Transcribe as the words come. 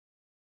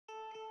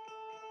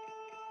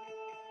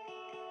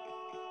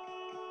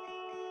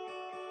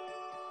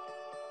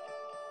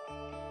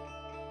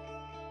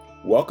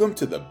Welcome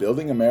to the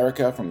Building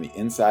America from the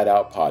Inside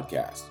Out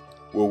podcast,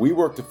 where we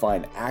work to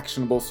find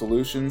actionable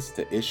solutions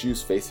to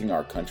issues facing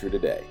our country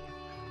today.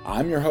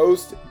 I'm your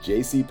host,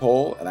 JC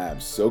Pohl, and I am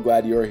so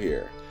glad you're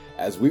here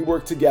as we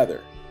work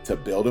together to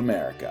build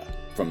America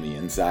from the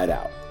inside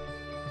out.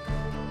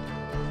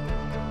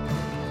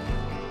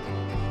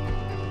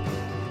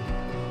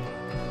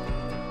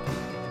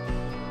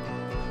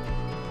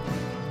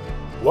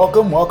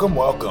 Welcome.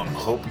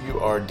 Hope you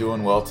are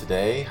doing well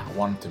today. I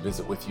wanted to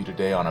visit with you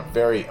today on a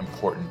very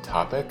important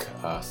topic,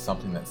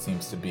 something that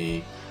seems to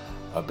be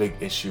a big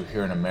issue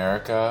here in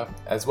America,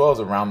 as well as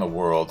around the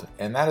world,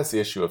 and that is the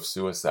issue of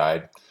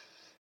suicide.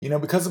 You know,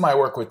 because of my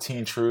work with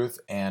Teen Truth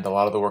and a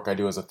lot of the work I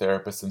do as a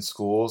therapist in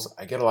schools,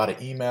 I get a lot of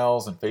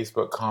emails and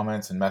Facebook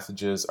comments and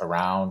messages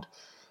around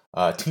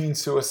teen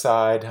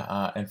suicide.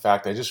 In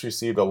fact, I just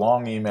received a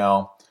long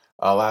email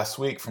last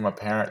week from a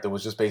parent that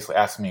was just basically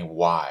asking me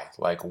why.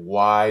 Like,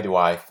 why do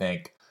I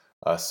think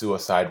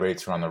suicide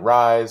rates are on the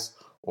rise?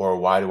 Or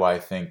why do I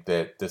think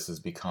that this has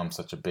become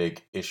such a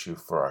big issue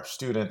for our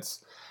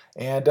students?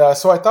 And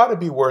so I thought it'd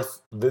be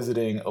worth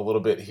visiting a little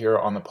bit here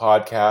on the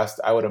podcast.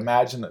 I would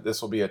imagine that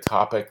this will be a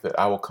topic that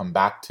I will come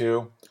back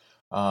to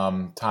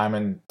time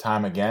and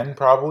time again,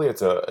 probably.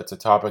 It's a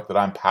topic that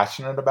I'm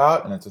passionate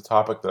about, and it's a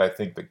topic that I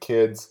think that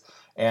kids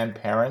and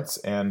parents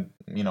and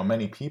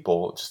many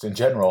people just in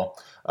general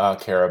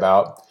care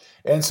about.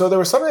 And so there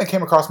was something that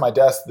came across my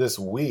desk this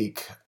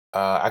week,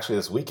 actually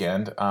this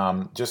weekend,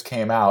 just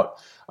came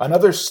out.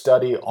 Another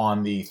study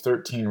on the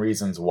 13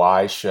 Reasons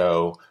Why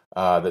show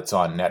that's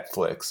on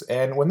Netflix.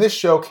 And when this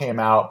show came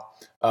out,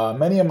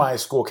 many of my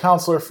school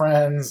counselor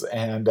friends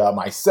and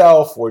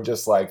myself were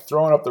just like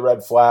throwing up the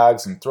red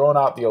flags and throwing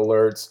out the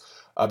alerts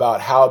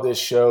about how this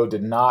show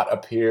did not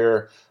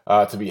appear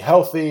to be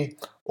healthy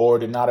or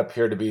did not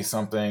appear to be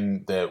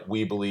something that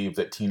we believe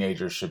that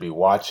teenagers should be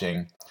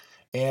watching.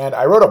 And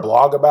I wrote a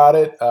blog about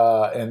it,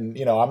 and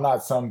I'm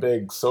not some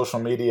big social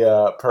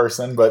media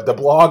person, but the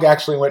blog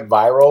actually went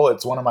viral.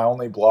 It's one of my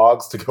only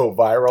blogs to go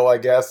viral, I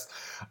guess.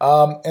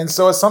 And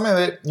so it's something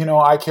that,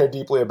 I care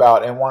deeply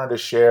about and wanted to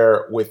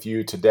share with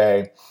you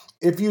today.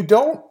 If you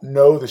don't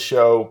know the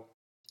show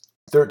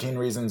 13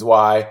 Reasons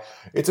Why,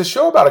 it's a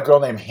show about a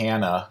girl named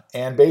Hannah,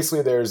 and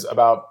basically there's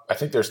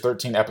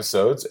 13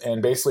 episodes,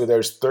 and basically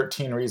there's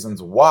 13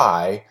 reasons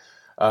why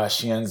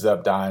she ends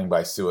up dying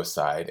by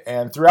suicide.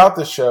 And throughout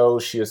the show,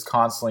 she is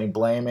constantly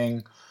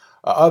blaming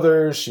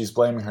others, she's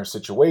blaming her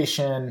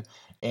situation,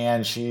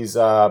 and she's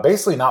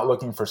basically not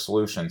looking for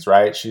solutions,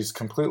 right? She's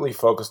completely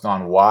focused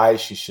on why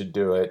she should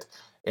do it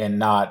and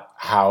not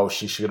how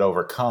she should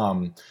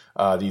overcome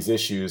these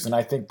issues. And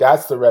I think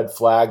that's the red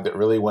flag that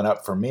really went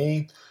up for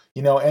me.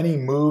 Any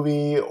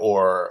movie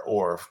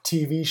or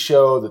TV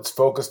show that's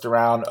focused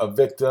around a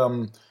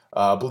victim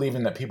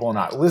believing that people are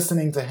not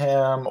listening to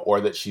him or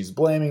that she's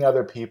blaming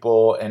other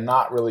people and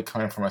not really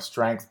coming from a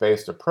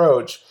strength-based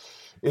approach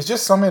is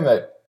just something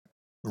that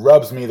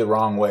rubs me the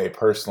wrong way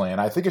personally. And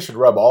I think it should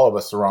rub all of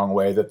us the wrong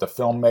way that the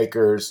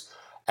filmmakers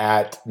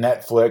at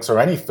Netflix or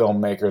any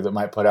filmmaker that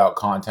might put out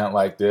content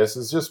like this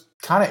is just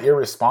kind of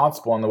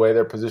irresponsible in the way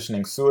they're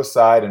positioning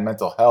suicide and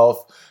mental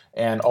health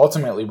and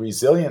ultimately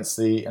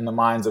resiliency in the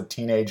minds of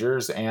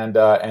teenagers and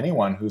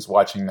anyone who's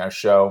watching their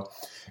show.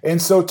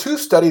 And so 2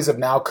 studies have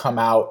now come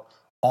out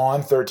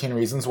on 13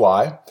 Reasons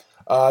Why.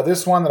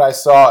 This one that I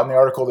saw in the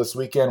article this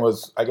weekend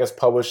was, I guess,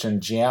 published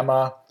in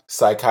JAMA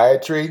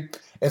Psychiatry.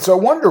 And so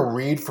I wanted to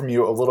read from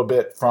you a little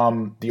bit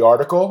from the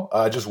article,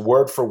 just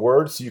word for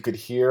word, so you could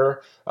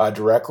hear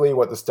directly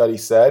what the study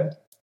said.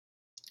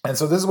 And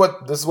so this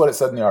is what it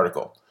said in the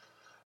article.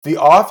 The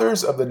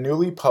authors of the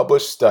newly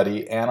published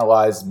study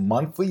analyzed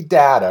monthly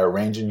data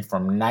ranging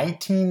from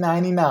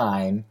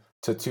 1999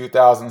 to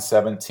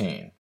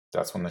 2017.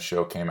 That's when the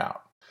show came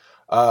out.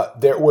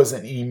 There was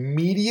an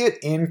immediate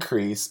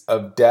increase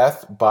of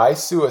death by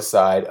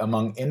suicide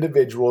among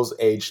individuals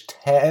aged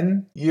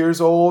 10 years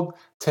old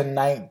to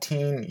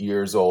 19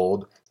 years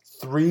old,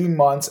 3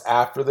 months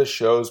after the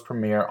show's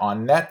premiere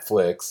on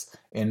Netflix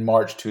in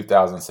March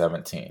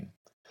 2017.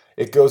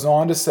 It goes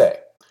on to say,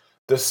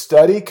 the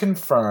study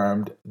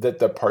confirmed that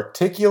the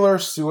particular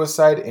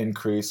suicide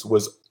increase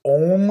was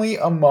only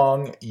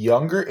among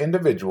younger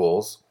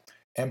individuals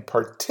and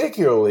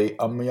particularly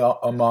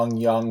among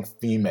young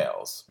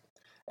females.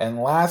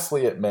 And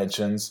lastly, it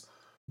mentions,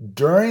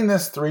 during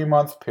this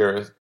 3-month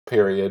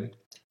period,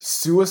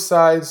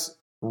 suicides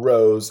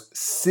rose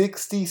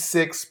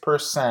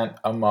 66%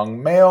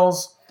 among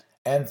males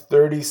and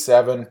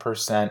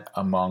 37%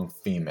 among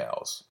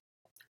females.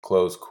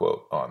 Close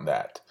quote on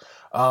that.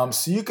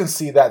 So you can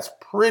see that's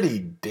pretty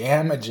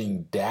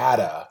damaging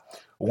data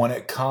when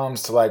it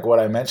comes to like what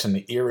I mentioned,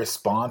 the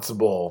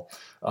irresponsible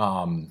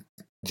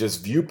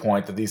just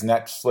viewpoint that these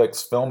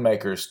Netflix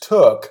filmmakers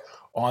took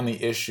on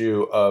the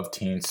issue of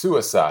teen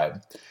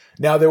suicide.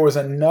 Now, there was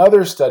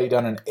another study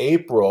done in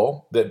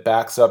April that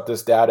backs up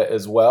this data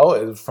as well.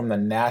 It was from the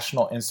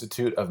National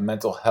Institute of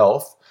Mental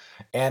Health.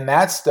 And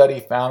that study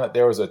found that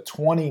there was a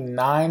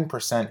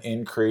 29%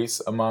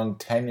 increase among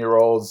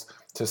 10-year-olds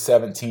to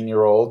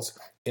 17-year-olds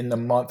in the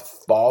month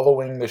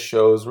following the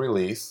show's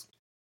release.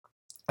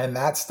 And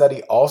that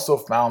study also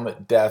found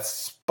that deaths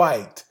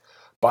spiked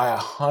by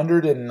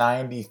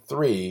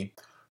 193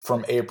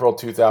 from April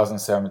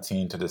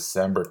 2017 to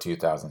December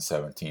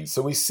 2017.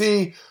 So we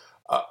see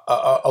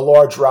a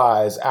large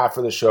rise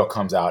after the show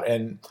comes out.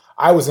 And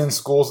I was in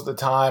schools at the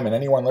time, and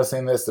anyone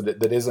listening to this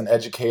that is an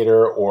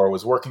educator or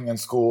was working in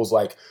schools,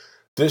 like,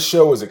 this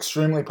show was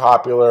extremely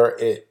popular.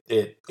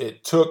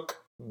 It took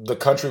the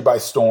country by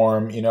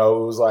storm. It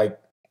was like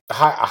a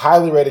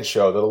highly rated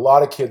show that a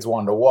lot of kids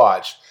wanted to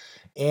watch.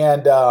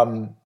 And,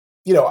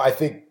 I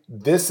think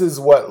this is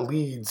what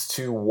leads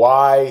to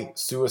why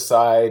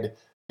suicide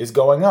is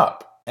going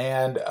up.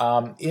 And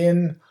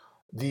in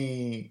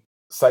the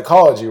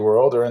psychology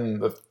world, or in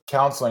the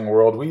counseling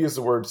world, we use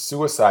the word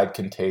suicide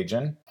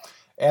contagion.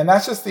 And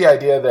that's just the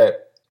idea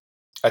that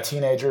a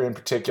teenager in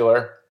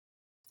particular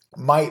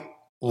might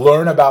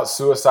learn about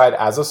suicide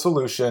as a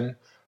solution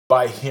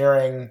by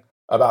hearing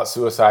about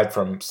suicide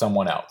from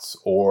someone else,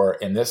 or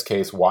in this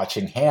case,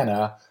 watching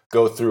Hannah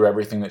go through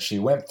everything that she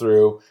went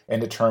through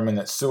and determine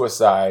that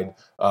suicide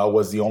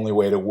was the only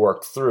way to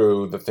work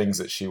through the things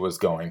that she was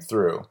going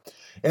through.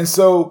 And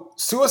so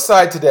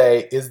suicide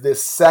today is the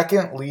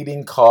second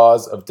leading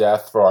cause of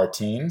death for our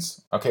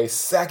teens. Okay,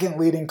 second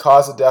leading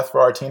cause of death for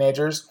our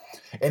teenagers.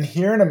 And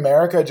here in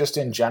America, just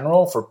in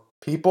general, for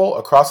people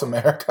across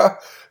America,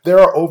 there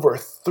are over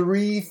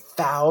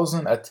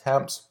 3,000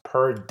 attempts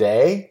per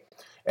day,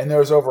 and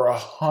there's over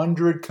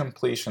 100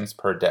 completions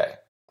per day.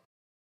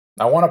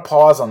 I want to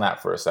pause on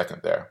that for a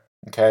second there,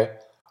 okay?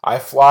 I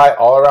fly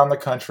all around the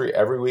country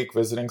every week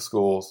visiting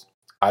schools.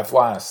 I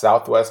fly on a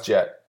Southwest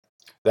jet.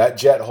 That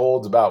jet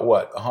holds about,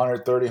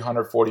 130,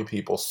 140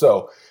 people.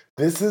 So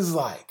this is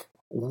like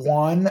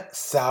one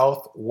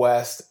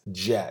Southwest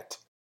jet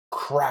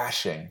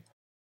crashing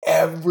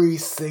every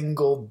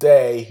single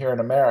day here in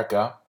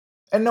America,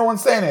 and no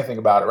one's saying anything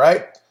about it,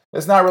 right?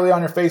 It's not really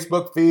on your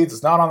Facebook feeds.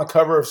 It's not on the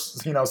cover of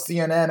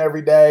CNN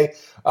every day.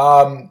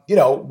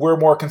 We're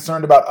more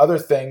concerned about other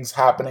things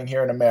happening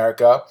here in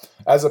America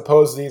as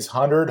opposed to these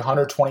 100,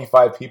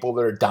 125 people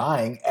that are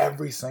dying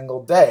every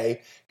single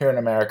day here in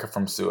America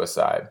from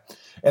suicide.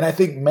 And I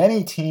think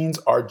many teens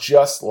are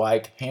just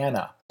like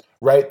Hannah,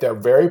 right? They're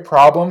very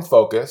problem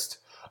focused.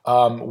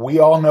 We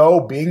all know,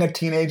 being a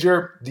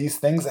teenager, these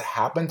things that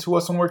happen to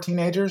us when we're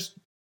teenagers,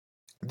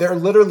 they're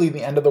literally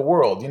the end of the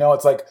world.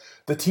 It's like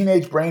the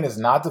teenage brain is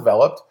not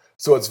developed,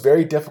 so it's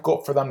very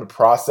difficult for them to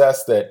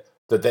process that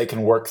they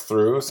can work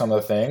through some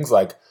of the things.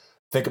 Like,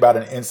 think about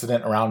an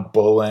incident around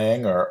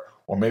bullying, or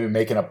maybe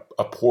making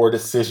a poor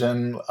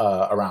decision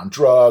around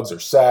drugs or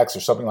sex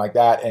or something like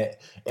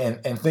that,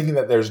 and thinking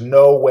that there's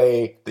no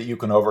way that you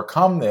can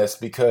overcome this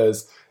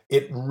because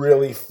it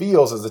really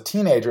feels as a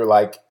teenager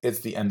like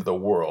it's the end of the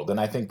world. And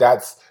I think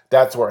that's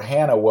where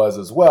Hannah was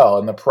as well.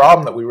 And the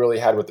problem that we really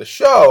had with the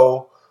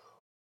show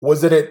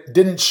was that it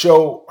didn't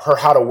show her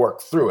how to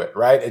work through it,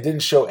 right? It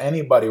didn't show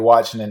anybody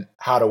watching it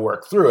how to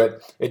work through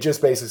it. It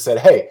just basically said,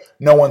 hey,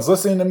 no one's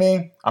listening to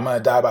me. I'm going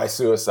to die by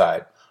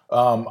suicide.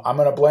 I'm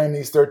going to blame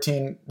these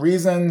 13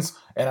 reasons,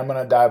 and I'm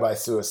going to die by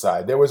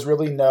suicide. There was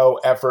really no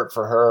effort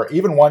for her.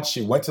 Even once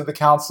she went to the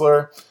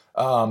counselor,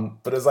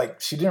 but it's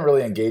like she didn't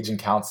really engage in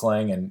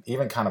counseling and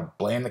even kind of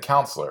blame the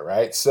counselor,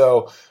 right?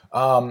 So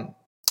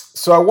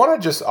I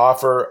want to just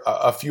offer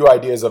a few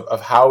ideas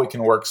of how we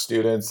can work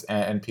students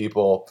and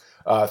people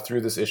through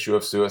this issue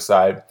of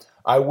suicide.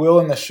 I will,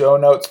 in the show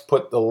notes,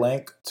 put the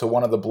link to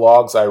one of the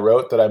blogs I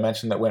wrote that I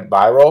mentioned that went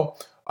viral.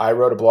 I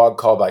wrote a blog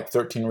called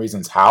 13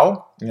 Reasons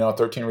How,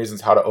 13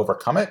 Reasons How to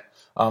Overcome It.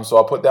 So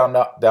I'll put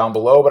down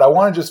below, but I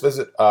want to just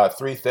visit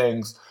three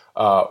things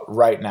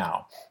right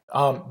now.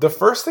 The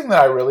first thing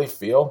that I really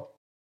feel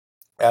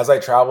as I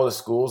travel to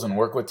schools and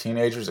work with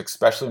teenagers,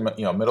 especially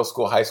middle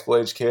school, high school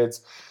age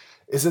kids,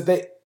 is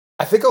that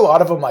I think a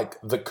lot of them, like,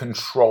 the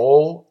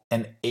control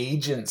and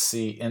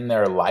agency in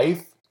their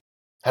life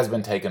has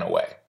been taken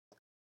away.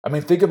 I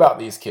mean, think about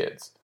these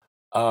kids.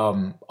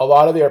 A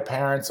lot of their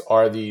parents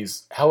are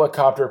these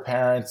helicopter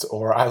parents,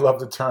 or I love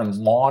the term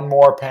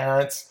lawnmower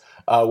parents,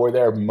 where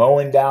they're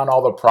mowing down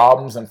all the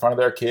problems in front of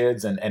their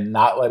kids and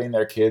not letting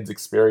their kids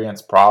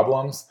experience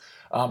problems.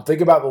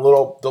 Think about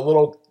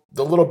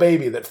the little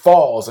baby that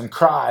falls and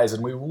cries,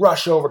 and we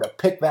rush over to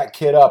pick that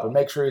kid up and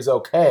make sure he's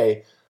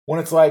okay, when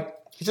it's like,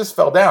 he just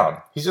fell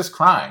down. He's just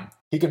crying.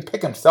 He can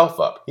pick himself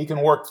up. He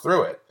can work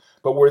through it.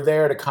 But we're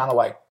there to kind of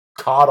like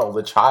coddle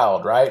the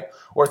child, right?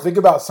 Or think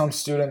about some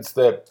students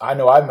that I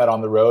know I've met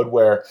on the road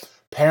where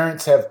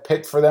parents have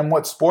picked for them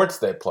what sports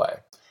they play.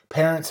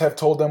 Parents have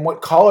told them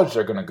what college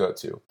they're going to go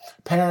to.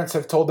 Parents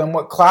have told them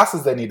what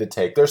classes they need to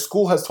take. Their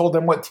school has told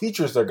them what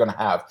teachers they're going to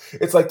have.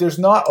 It's like there's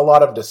not a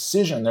lot of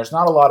decision. There's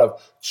not a lot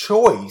of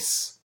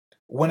choice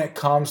when it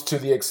comes to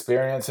the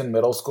experience in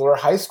middle school or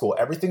high school.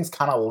 Everything's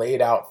kind of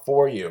laid out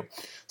for you.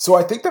 So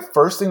I think the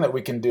first thing that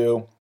we can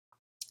do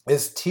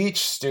is teach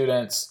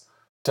students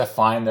to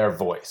find their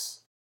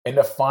voice and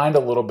to find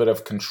a little bit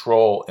of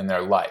control in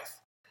their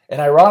life.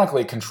 And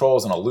ironically, control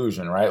is an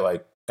illusion, right?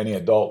 Like, any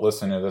adult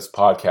listening to this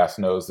podcast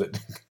knows that,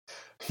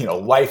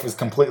 life is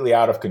completely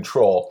out of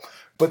control.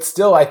 But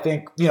still, I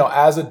think,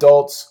 as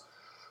adults,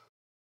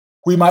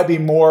 we might be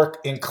more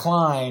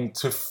inclined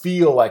to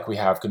feel like we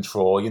have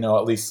control,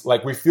 at least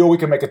like we feel we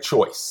can make a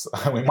choice.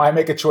 We might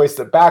make a choice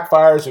that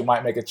backfires. We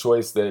might make a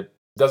choice that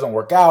doesn't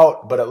work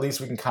out, but at least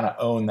we can kind of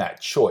own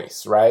that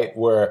choice, right?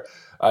 Where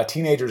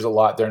teenagers a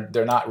lot,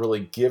 they're not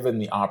really given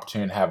the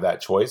opportunity to have that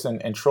choice,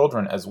 and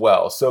children as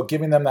well. So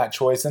giving them that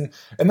choice and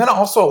then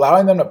also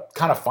allowing them to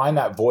kind of find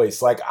that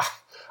voice. Like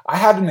I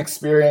had an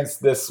experience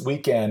this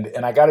weekend,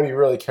 and I got to be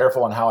really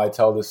careful on how I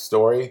tell this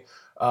story.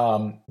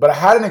 But I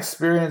had an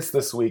experience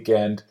this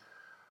weekend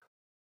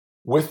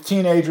with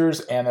teenagers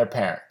and their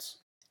parents.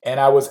 And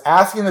I was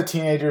asking the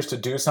teenagers to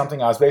do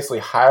something. I was basically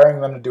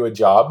hiring them to do a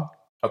job.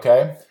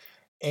 Okay.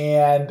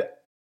 And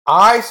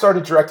I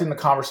started directing the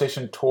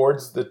conversation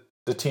towards the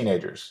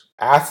teenagers,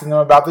 asking them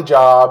about the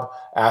job,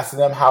 asking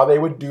them how they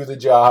would do the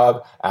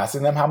job,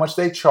 asking them how much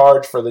they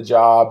charge for the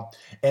job.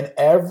 And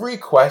every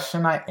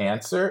question I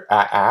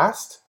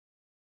asked,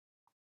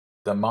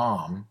 the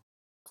mom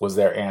was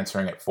there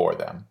answering it for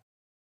them.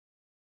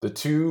 The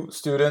two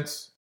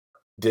students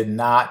did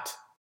not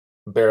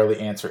barely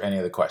answer any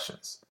of the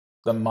questions.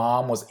 The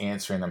mom was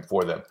answering them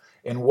for them.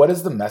 And what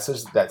is the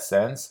message that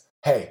sends?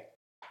 Hey,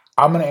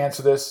 I'm going to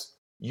answer this.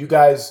 You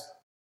guys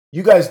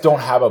don't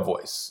have a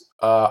voice.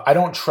 I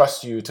don't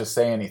trust you to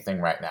say anything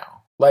right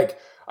now. Like,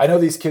 I know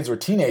these kids were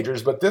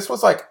teenagers, but this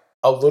was like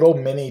a little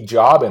mini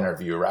job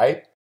interview,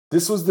 right?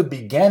 This was the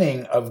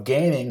beginning of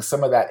gaining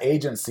some of that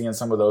agency and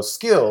some of those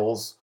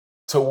skills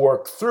to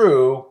work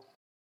through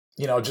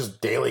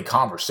just daily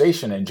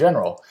conversation in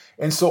general.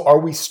 And so are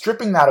we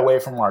stripping that away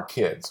from our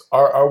kids?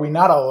 Are we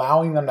not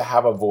allowing them to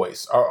have a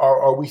voice?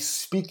 Are we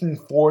speaking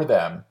for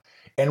them?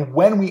 And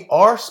when we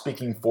are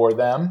speaking for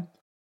them,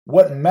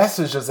 what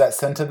message does that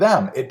send to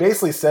them? It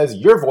basically says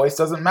your voice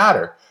doesn't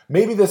matter.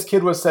 Maybe this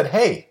kid was said,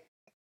 hey,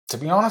 to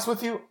be honest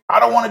with you, I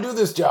don't want to do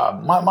this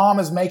job. My mom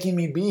is making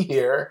me be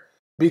here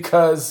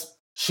because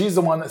she's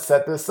the one that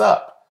set this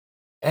up.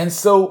 And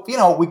so,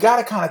 we got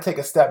to kind of take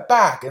a step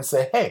back and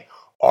say, hey,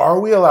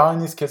 are we allowing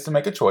these kids to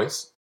make a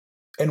choice?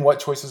 And what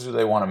choices do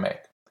they want to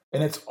make?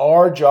 And it's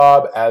our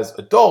job as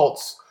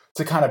adults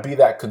to kind of be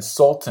that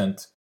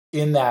consultant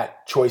in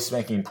that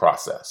choice-making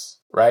process,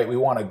 right? We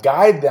want to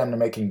guide them to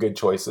making good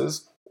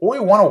choices, or we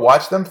want to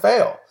watch them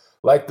fail.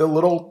 Like the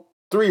little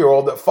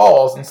 3-year-old that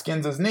falls and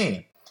skins his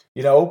knee.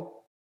 He's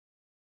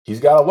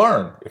got to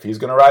learn. If he's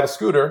going to ride a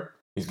scooter,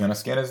 he's going to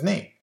skin his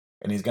knee.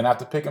 And he's going to have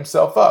to pick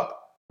himself up.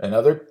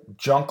 Another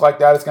junk like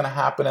that is going to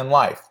happen in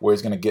life, where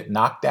he's going to get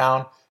knocked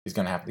down. He's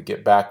going to have to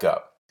get back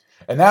up.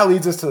 And that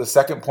leads us to the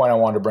second point I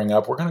wanted to bring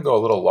up. We're going to go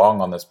a little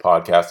long on this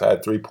podcast. I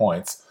had 3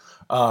 points.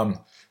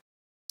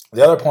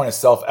 The other point is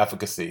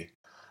self-efficacy.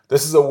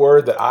 This is a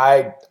word that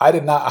I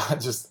did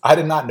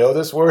not know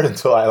this word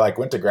until I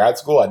went to grad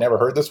school. I never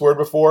heard this word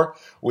before.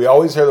 We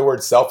always hear the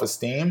word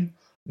self-esteem.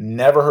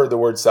 Never heard the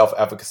word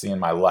self-efficacy in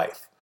my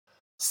life.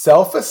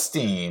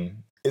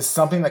 Self-esteem is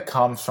something that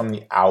comes from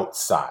the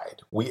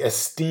outside. We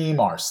esteem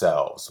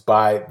ourselves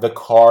by the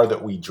car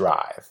that we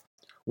drive.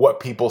 What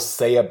people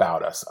say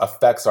about us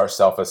affects our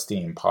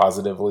self-esteem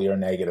positively or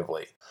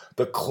negatively.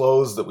 The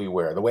clothes that we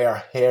wear, the way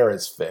our hair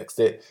is fixed,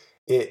 it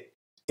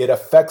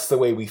affects the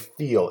way we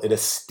feel. It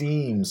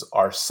esteems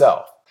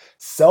ourselves.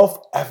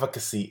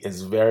 Self-efficacy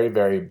is very,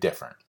 very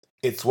different.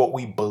 It's what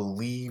we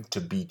believe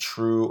to be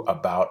true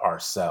about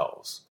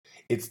ourselves.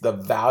 It's the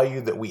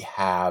value that we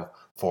have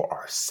for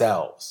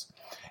ourselves.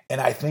 And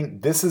I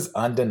think this is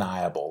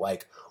undeniable.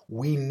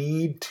 We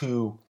need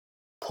to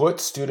put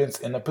students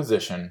in a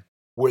position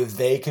where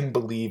they can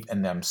believe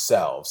in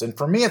themselves. And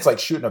for me, it's like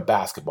shooting a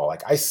basketball.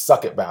 I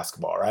suck at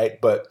basketball, right?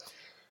 But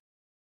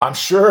I'm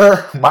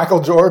sure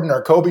Michael Jordan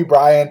or Kobe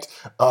Bryant,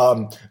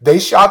 they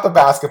shot the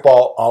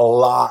basketball a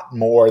lot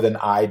more than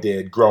I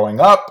did growing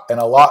up and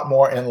a lot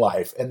more in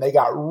life. And they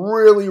got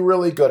really,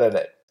 really good at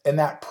it. And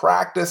that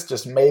practice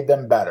just made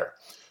them better.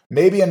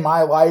 Maybe in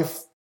my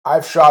life,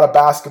 I've shot a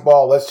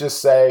basketball, let's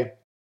just say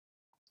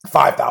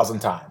 5,000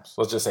 times.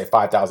 Let's just say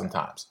 5,000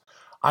 times.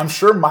 I'm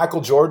sure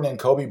Michael Jordan and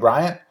Kobe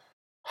Bryant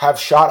have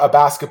shot a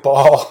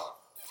basketball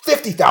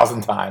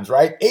 50,000 times,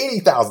 right?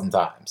 80,000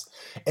 times.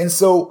 And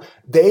so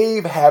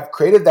they have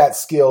created that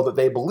skill that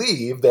they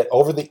believe that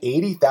over the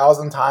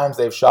 80,000 times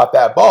they've shot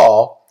that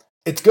ball,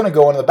 it's going to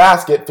go into the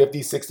basket 50,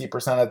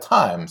 60% of the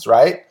times,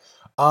 right?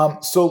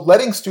 So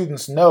letting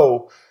students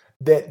know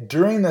that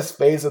during this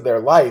phase of their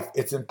life,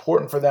 it's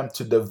important for them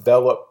to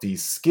develop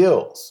these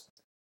skills.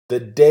 The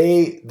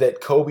day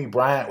that Kobe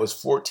Bryant was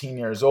 14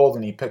 years old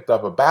and he picked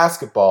up a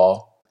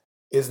basketball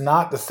is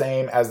not the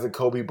same as the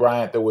Kobe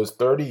Bryant that was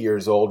 30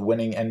 years old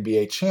winning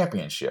NBA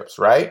championships,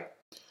 right?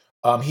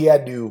 He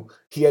had to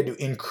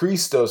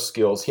increase those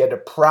skills. He had to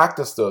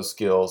practice those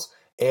skills.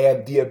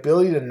 And the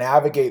ability to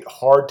navigate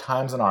hard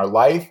times in our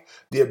life,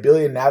 the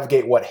ability to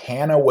navigate what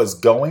Hannah was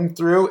going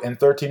through in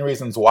 13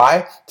 Reasons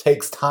Why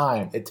takes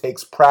time. It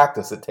takes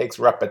practice. It takes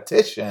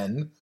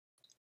repetition.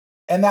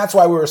 And that's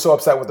why we were so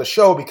upset with the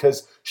show,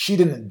 because she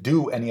didn't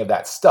do any of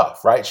that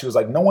stuff, right? She was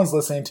like, no one's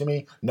listening to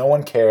me. No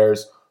one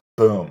cares.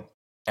 Boom.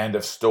 End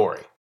of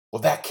story.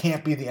 Well, that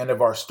can't be the end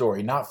of our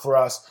story, not for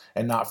us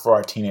and not for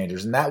our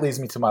teenagers. And that leads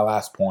me to my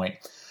last point.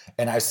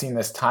 And I've seen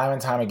this time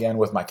and time again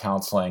with my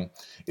counseling,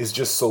 is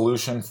just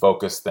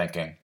solution-focused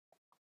thinking.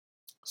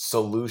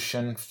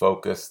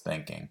 Solution-focused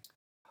thinking.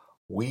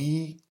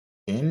 We,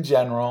 in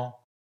general,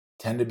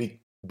 tend to be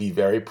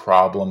very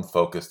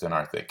problem-focused in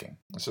our thinking.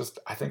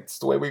 I think it's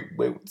the way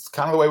it's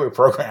kind of the way we're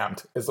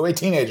programmed. It's the way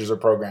teenagers are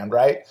programmed,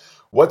 right?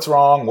 What's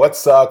wrong? What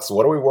sucks?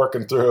 What are we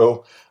working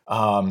through?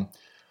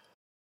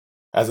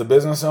 As a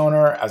business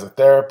owner, as a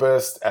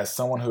therapist, as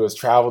someone who has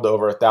traveled to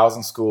over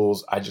 1,000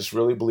 schools, I just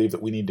really believe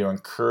that we need to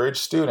encourage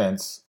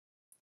students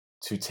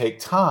to take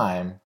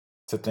time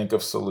to think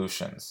of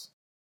solutions.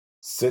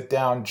 Sit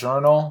down,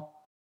 journal,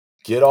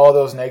 get all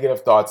those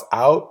negative thoughts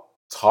out,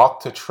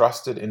 talk to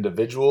trusted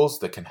individuals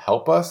that can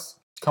help us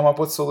come up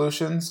with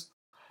solutions,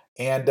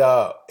 and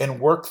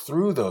work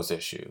through those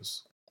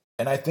issues.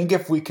 And I think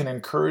if we can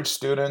encourage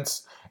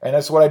students, and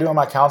that's what I do in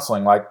my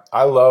counseling. Like,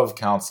 I love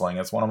counseling.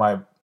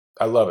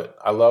 I love it.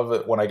 I love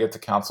it when I get to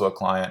counsel a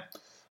client,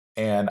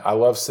 and I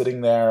love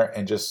sitting there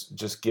and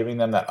just giving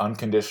them that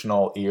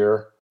unconditional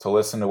ear to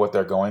listen to what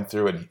they're going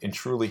through and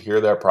truly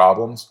hear their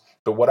problems.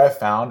 But what I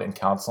found in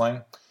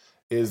counseling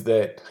is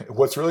that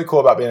what's really cool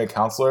about being a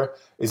counselor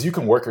is you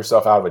can work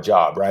yourself out of a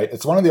job, right?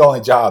 It's one of the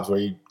only jobs where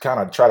you kind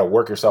of try to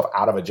work yourself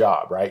out of a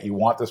job, right? You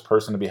want this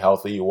person to be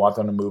healthy. You want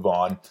them to move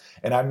on.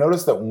 And I've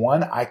noticed that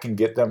when I can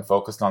get them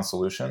focused on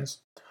solutions,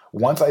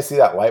 once I see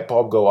that light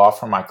bulb go off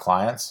for my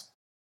clients,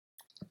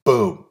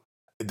 boom,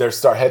 they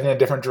start heading in a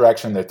different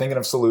direction. They're thinking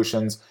of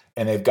solutions,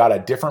 and they've got a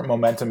different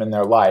momentum in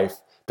their life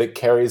that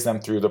carries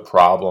them through the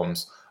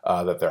problems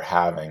that they're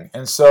having.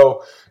 And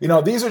so,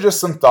 these are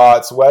just some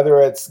thoughts, whether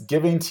it's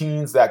giving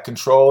teens that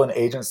control and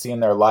agency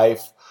in their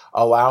life,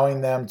 allowing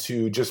them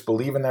to just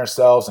believe in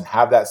themselves and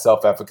have that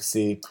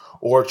self-efficacy,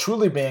 or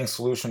truly being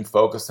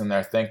solution-focused in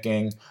their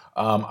thinking.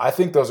 I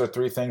think those are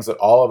three things that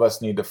all of us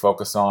need to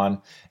focus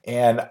on,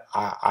 and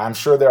I'm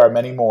sure there are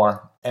many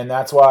more. And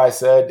that's why I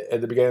said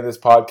at the beginning of this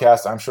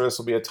podcast, I'm sure this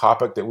will be a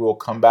topic that we will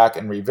come back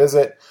and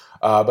revisit.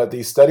 But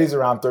these studies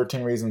around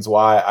 13 Reasons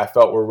Why I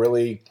felt were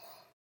really,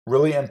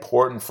 really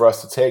important for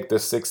us to take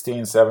this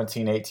 16,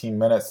 17, 18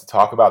 minutes to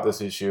talk about this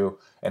issue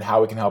and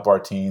how we can help our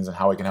teens and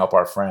how we can help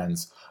our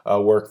friends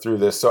work through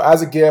this. So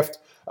as a gift,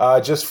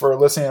 just for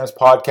listening to this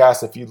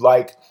podcast, if you'd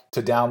like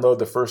to download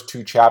the first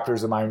 2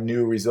 chapters of my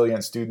new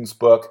Resilient Students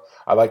book,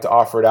 I'd like to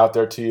offer it out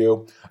there to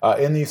you.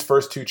 In these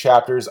first 2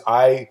 chapters,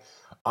 I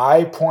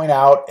point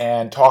out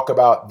and talk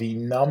about the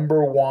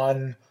number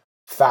one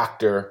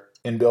factor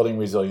in building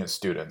resilient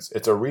students.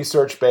 It's a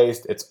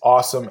research-based, it's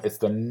awesome, it's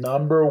the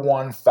number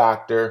one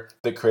factor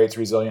that creates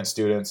resilient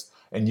students.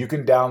 And you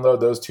can download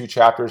those 2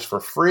 chapters for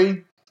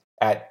free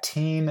at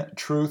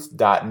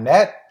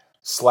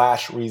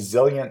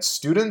teentruth.net/resilient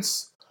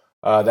students.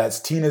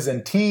 That's teen as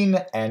in teen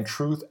and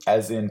truth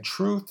as in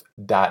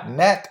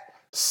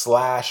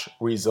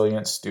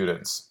truth.net/resilient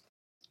students.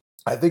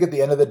 I think at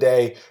the end of the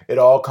day, it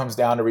all comes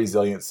down to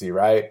resiliency,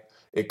 right?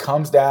 It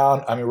comes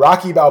down,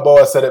 Rocky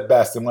Balboa said it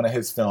best in one of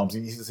his films.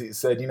 He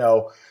said,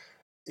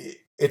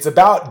 it's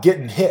about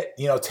getting hit,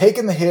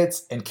 taking the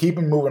hits and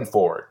keeping moving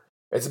forward.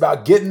 It's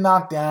about getting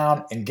knocked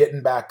down and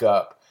getting back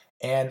up.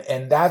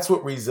 And that's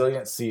what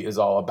resiliency is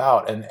all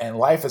about. And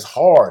life is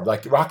hard.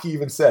 Like Rocky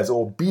even says, it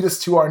will beat us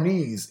to our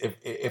knees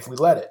if we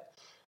let it.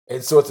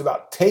 And so it's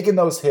about taking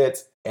those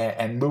hits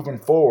and moving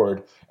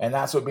forward. And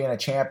that's what being a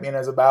champion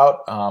is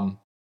about.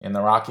 In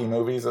the Rocky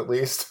movies, at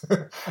least.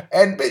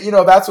 And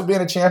that's what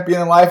being a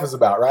champion in life is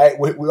about, right?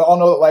 We all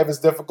know that life is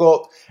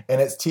difficult,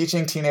 and it's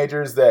teaching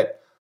teenagers that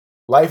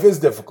life is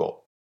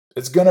difficult.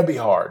 It's going to be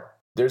hard.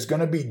 There's going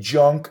to be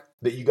junk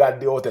that you got to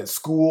deal with at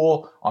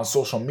school, on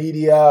social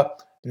media,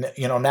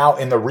 now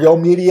in the real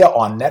media,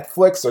 on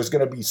Netflix. There's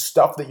going to be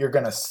stuff that you're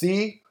going to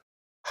see.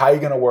 How are you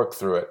going to work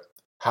through it?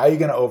 How are you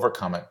going to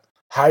overcome it?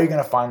 How are you going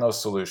to find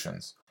those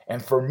solutions?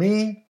 And for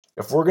me,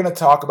 if we're going to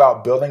talk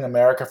about building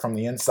America from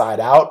the inside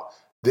out,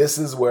 this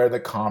is where the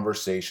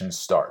conversation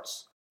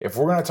starts. If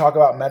we're going to talk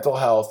about mental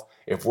health,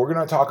 if we're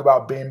going to talk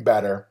about being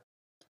better,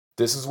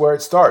 this is where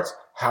it starts.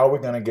 How are we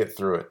going to get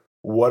through it?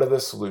 What are the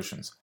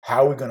solutions?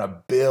 How are we going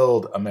to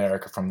build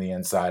America from the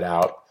inside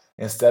out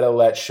instead of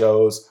let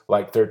shows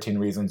like 13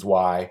 Reasons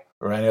Why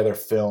or any other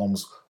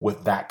films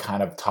with that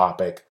kind of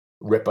topic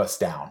rip us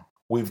down?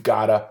 We've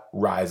got to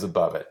rise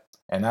above it.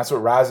 And that's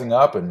what rising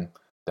up and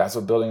that's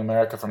what building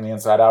America from the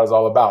inside out is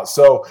all about.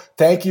 So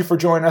thank you for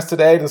joining us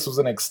today. This was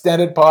an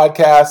extended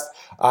podcast.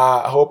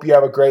 I hope you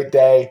have a great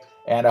day,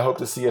 and I hope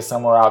to see you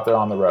somewhere out there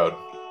on the road.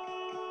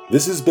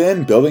 This has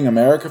been Building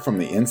America from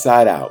the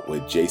Inside Out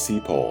with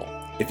JC Pohl.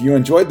 If you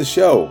enjoyed the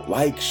show,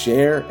 like,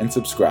 share, and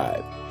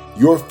subscribe.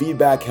 Your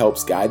feedback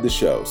helps guide the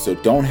show, so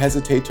don't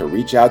hesitate to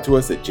reach out to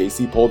us at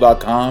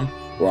jcpohl.com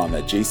or on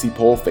the JC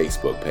Pohl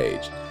Facebook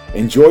page.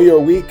 Enjoy your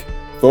week,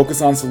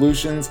 focus on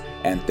solutions,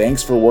 and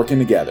thanks for working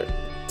together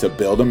to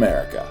build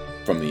America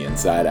from the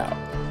inside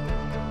out.